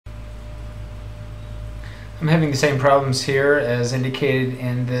I'm having the same problems here as indicated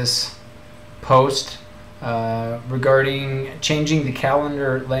in this post regarding changing the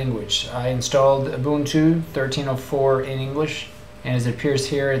calendar language. I installed Ubuntu 13.04 in English, and as it appears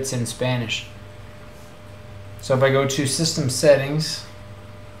here, it's in Spanish. So if I go to System Settings,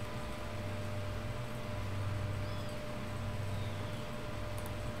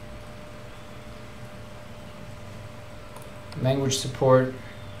 Language Support,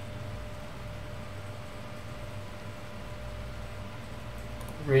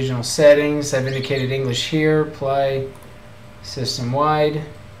 Regional Settings, I've indicated English here, apply system-wide,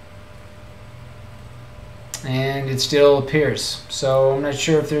 and it still appears. So I'm not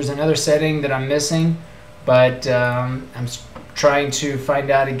sure if there's another setting that I'm missing, but I'm trying to find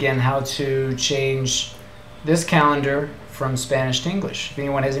out again how to change this calendar from Spanish to English. If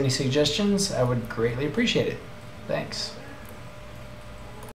anyone has any suggestions, I would greatly appreciate it. Thanks.